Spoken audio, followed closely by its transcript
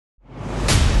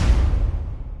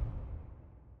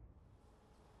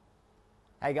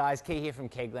Hey guys, Key here from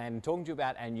Kegland and talking to you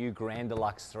about our new Grand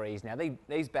Deluxe 3s. Now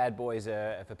these bad boys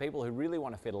are for people who really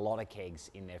want to fit a lot of kegs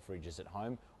in their fridges at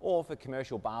home, or for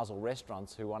commercial bars or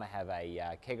restaurants who want to have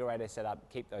a kegerator set up,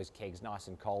 keep those kegs nice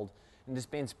and cold and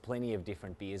dispense plenty of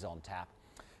different beers on tap.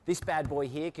 This bad boy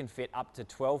here can fit up to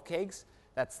 12 kegs.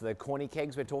 That's the corny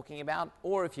kegs we're talking about,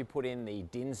 or if you put in the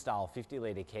DIN style 50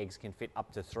 litre kegs, can fit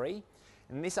up to 3.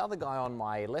 And this other guy on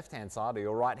my left-hand side, or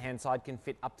your right-hand side, can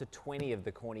fit up to 20 of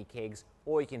the corny kegs,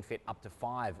 or you can fit up to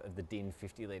 5 of the DIN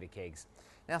 50 litre kegs.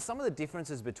 Now, some of the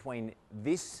differences between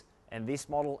this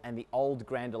model and the old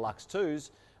Grand Deluxe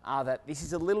 2s are that this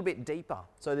is a little bit deeper.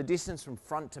 So the distance from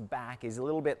front to back is a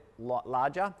little bit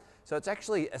larger. So it's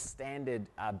actually a standard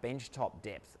bench top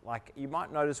depth. Like you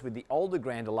might notice with the older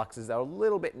Grand Deluxes, they're a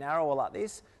little bit narrower like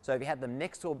this. So if you had them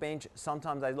next to a bench,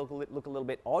 sometimes they look a little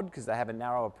bit odd because they have a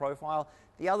narrower profile.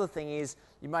 The other thing is,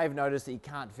 you may have noticed that you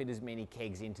can't fit as many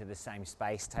kegs into the same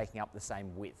space, taking up the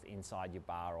same width inside your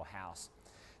bar or house.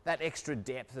 That extra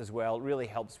depth as well really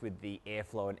helps with the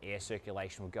airflow and air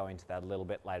circulation. We'll go into that a little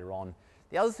bit later on.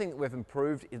 The other thing that we've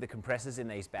improved is the compressors in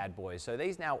these bad boys. So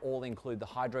these now all include the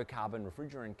hydrocarbon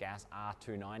refrigerant gas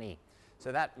R290.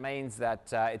 So that means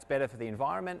that it's better for the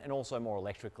environment and also more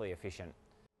electrically efficient.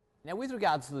 Now with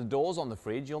regards to the doors on the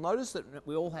fridge, you'll notice that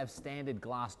we all have standard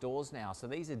glass doors now. So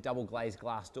these are double glazed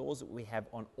glass doors that we have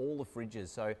on all the fridges.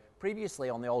 So previously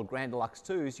on the old Grand Deluxe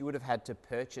 2s, you would have had to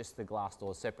purchase the glass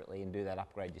doors separately and do that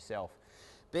upgrade yourself.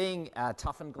 Being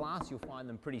toughened glass, you'll find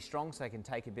them pretty strong, so they can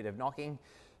take a bit of knocking.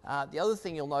 The other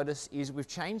thing you'll notice is we've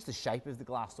changed the shape of the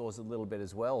glass doors a little bit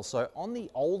as well. So on the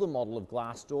older model of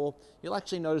glass door, you'll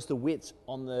actually notice the widths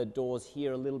on the doors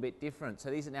here a little bit different. So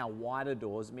these are now wider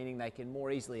doors, meaning they can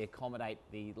more easily accommodate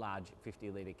the large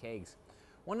 50 litre kegs.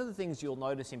 One of the things you'll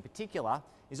notice in particular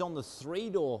is on the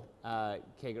 3-door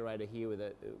kegerator here, with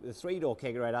the 3-door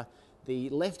kegerator, the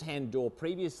left-hand door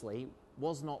previously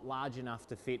was not large enough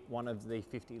to fit one of the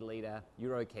 50 litre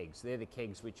Euro kegs. They're the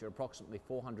kegs which are approximately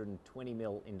 420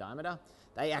 mil in diameter.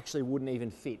 They actually wouldn't even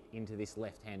fit into this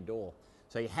left-hand door.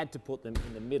 So you had to put them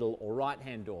in the middle or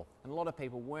right-hand door. And a lot of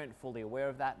people weren't fully aware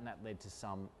of that, and that led to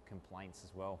some complaints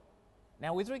as well.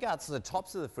 Now with regards to the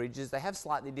tops of the fridges, they have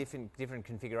slightly different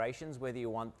configurations, whether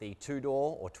you want the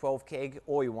 2-door or 12 keg,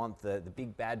 or you want the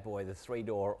big bad boy, the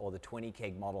 3-door or the 20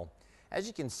 keg model. As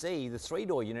you can see, the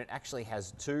 3-door unit actually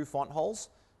has 2 font holes.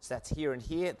 So that's here and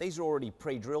here. These are already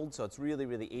pre-drilled, so it's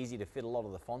really easy to fit a lot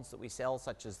of the fonts that we sell,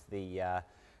 such as the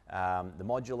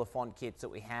modular font kits that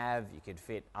we have. You could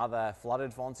fit other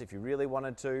flooded fonts if you really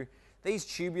wanted to. These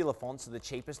tubular fonts are the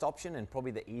cheapest option and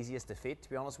probably the easiest to fit, to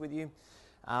be honest with you.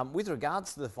 With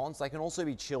regards to the fonts, they can also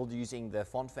be chilled using the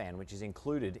font fan, which is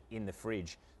included in the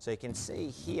fridge. So you can see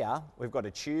here, we've got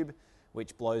a tube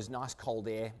which blows nice cold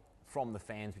air from the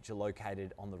fans which are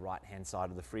located on the right-hand side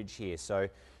of the fridge here. So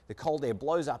the cold air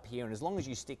blows up here, and as long as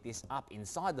you stick this up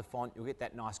inside the font, you'll get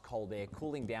that nice cold air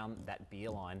cooling down that beer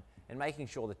line and making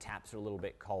sure the taps are a little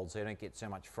bit cold so you don't get so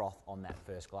much froth on that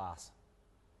first glass.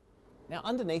 Now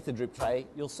underneath the drip tray,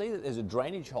 you'll see that there's a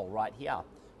drainage hole right here.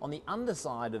 On the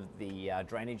underside of the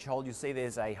drainage hole, you'll see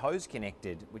there's a hose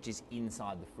connected, which is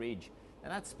inside the fridge. Now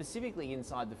that's specifically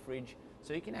inside the fridge,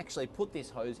 so you can actually put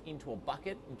this hose into a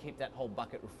bucket and keep that whole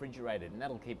bucket refrigerated, and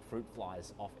that'll keep fruit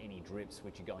flies off any drips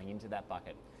which are going into that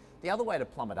bucket. The other way to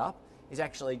plumb it up is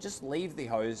actually just leave the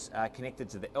hose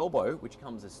connected to the elbow, which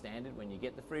comes as standard when you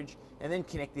get the fridge, and then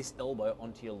connect this elbow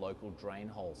onto your local drain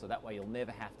hole. So that way you'll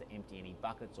never have to empty any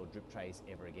buckets or drip trays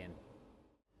ever again.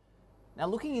 Now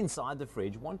looking inside the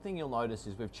fridge, one thing you'll notice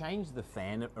is we've changed the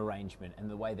fan arrangement and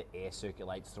the way the air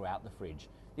circulates throughout the fridge.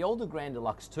 The older Grand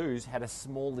Deluxe 2s had a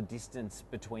smaller distance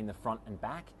between the front and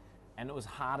back, and it was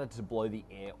harder to blow the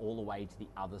air all the way to the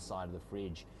other side of the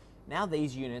fridge. Now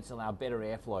these units allow better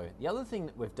airflow. The other thing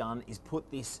that we've done is put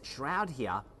this shroud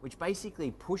here, which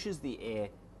basically pushes the air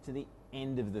to the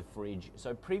end of the fridge.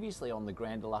 So previously on the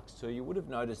Grand Deluxe 2, you would have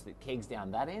noticed that kegs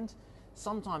down that end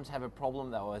sometimes have a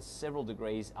problem that was several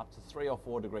degrees, up to 3 or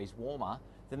 4 degrees warmer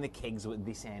than the kegs with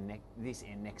this end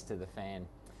next to the fan.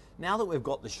 Now that we've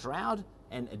got the shroud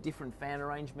and a different fan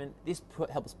arrangement, this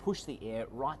helps push the air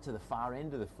right to the far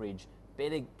end of the fridge,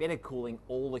 better cooling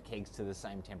all the kegs to the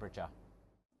same temperature.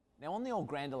 Now on the old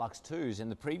Grand Deluxe 2s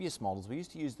and the previous models, we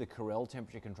used to use the Corel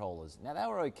temperature controllers. Now they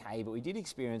were okay, but we did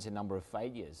experience a number of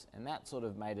failures, and that sort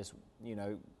of made us,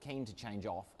 keen to change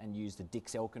off and use the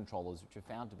Deluxe controllers, which are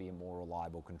found to be a more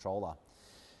reliable controller.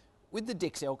 With the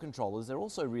Deluxe controllers, they're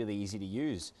also really easy to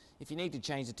use. If you need to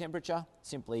change the temperature,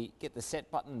 simply get the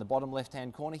set button in the bottom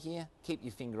left-hand corner here, keep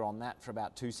your finger on that for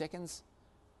about 2 seconds.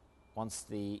 Once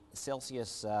the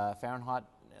Celsius Fahrenheit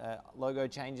logo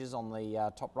changes on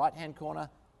the top right-hand corner,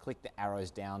 click the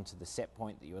arrows down to the set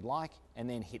point that you would like, and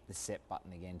then hit the set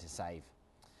button again to save.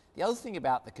 The other thing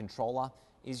about the controller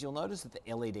is you'll notice that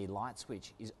the LED light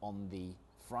switch is on the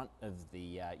front of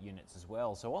the units as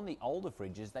well. So on the older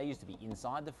fridges, they used to be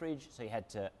inside the fridge, so you had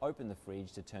to open the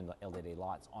fridge to turn the LED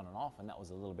lights on and off, and that was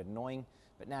a little bit annoying,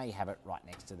 but now you have it right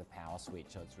next to the power switch,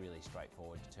 so it's really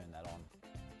straightforward to turn that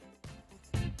on.